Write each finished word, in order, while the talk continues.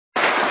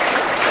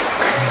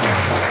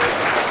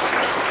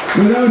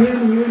Without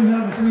him, we wouldn't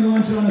have a free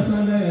lunch on a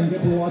Sunday and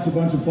get to watch a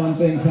bunch of fun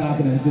things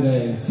happening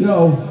today.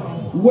 So,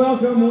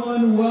 welcome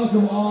one,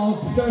 welcome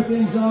all. To start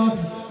things off,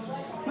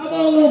 how about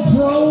a little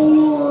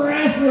pro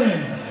wrestling?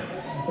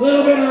 A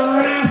little bit of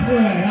wrestling.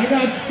 I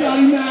got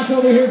Scotty Mack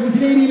over here from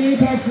Canadian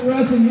Apex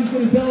Wrestling. He's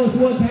going to tell us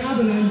what's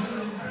happening.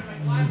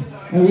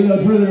 And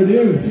without further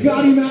ado,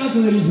 Scotty Mack,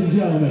 ladies and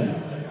gentlemen.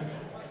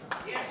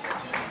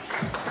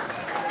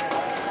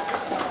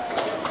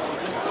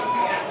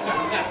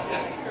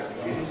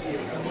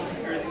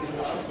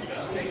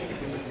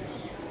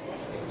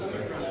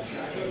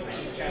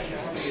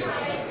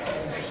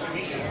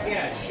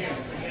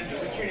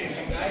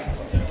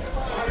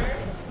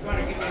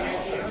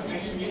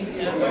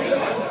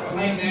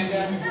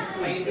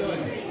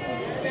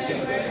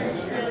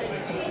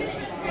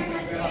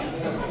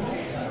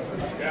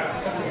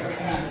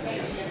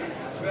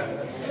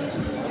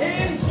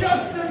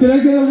 Can I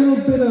get a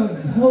little bit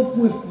of help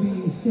with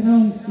the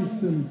sound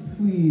systems,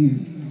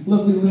 please?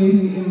 Lovely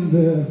lady in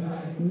the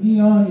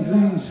neon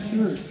green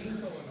shirt.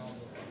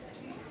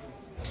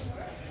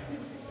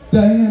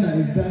 Diana,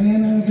 is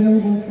Diana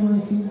available for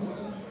us?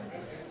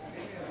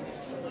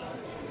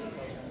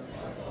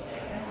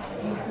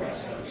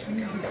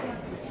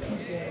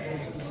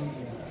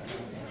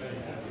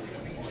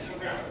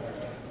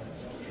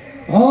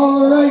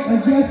 All right,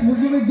 I guess we're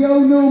gonna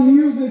go no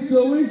music,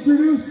 so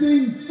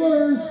introducing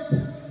first,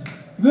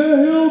 the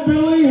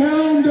Hillbilly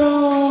Hound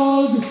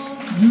Dog,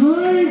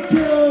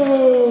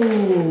 Draco!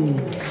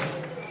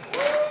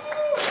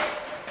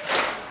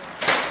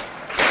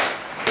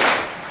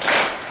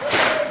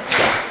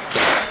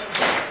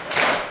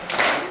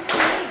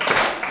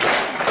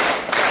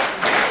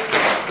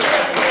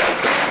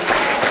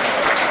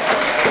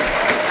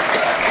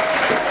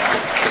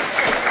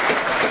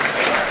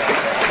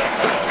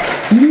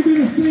 You need me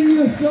to sing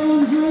you a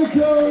song,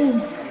 Draco?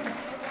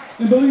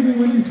 And believe me,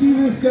 when you see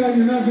this guy,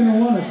 you're not going to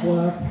want to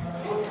clap.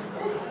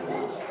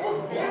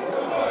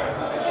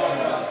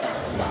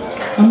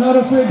 I'm not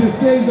afraid to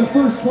say he's a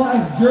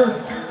first-class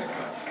jerk.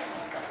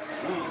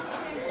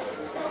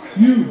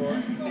 You.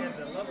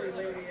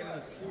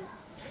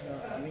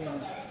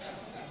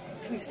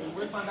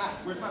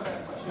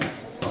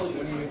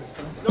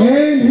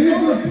 And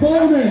his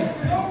opponent,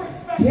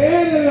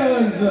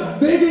 Canada's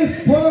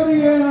biggest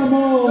party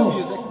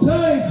animal,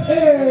 Type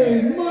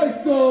A,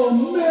 Michael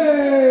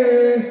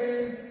May.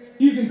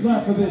 You can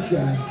clap for this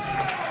guy.